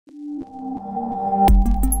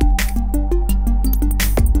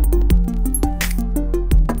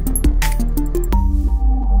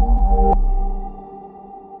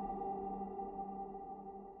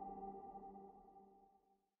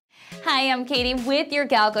I'm Katie with your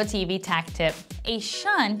Galco TV Tech Tip. A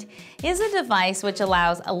shunt is a device which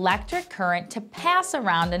allows electric current to pass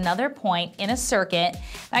around another point in a circuit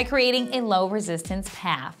by creating a low resistance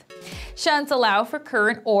path. Shunts allow for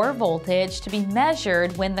current or voltage to be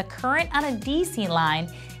measured when the current on a DC line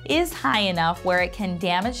is high enough where it can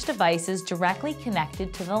damage devices directly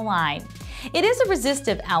connected to the line. It is a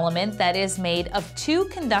resistive element that is made of two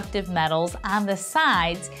conductive metals on the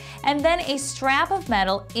sides and then a strap of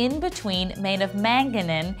metal in between made of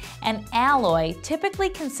manganin, an alloy typically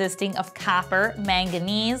consisting of copper,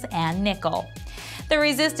 manganese, and nickel. The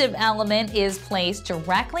resistive element is placed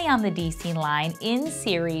directly on the DC line in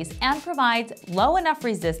series and provides low enough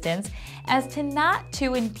resistance as to not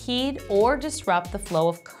to impede or disrupt the flow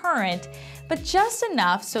of current, but just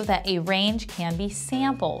enough so that a range can be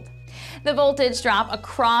sampled. The voltage drop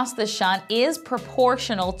across the shunt is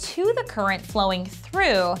proportional to the current flowing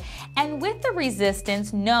through, and with the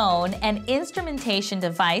resistance known, an instrumentation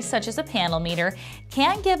device such as a panel meter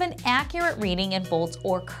can give an accurate reading in volts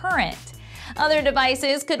or current. Other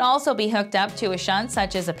devices could also be hooked up to a shunt,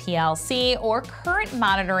 such as a PLC or current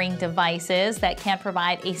monitoring devices that can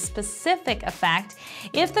provide a specific effect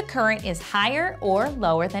if the current is higher or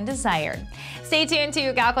lower than desired. Stay tuned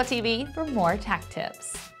to Galco TV for more tech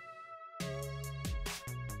tips.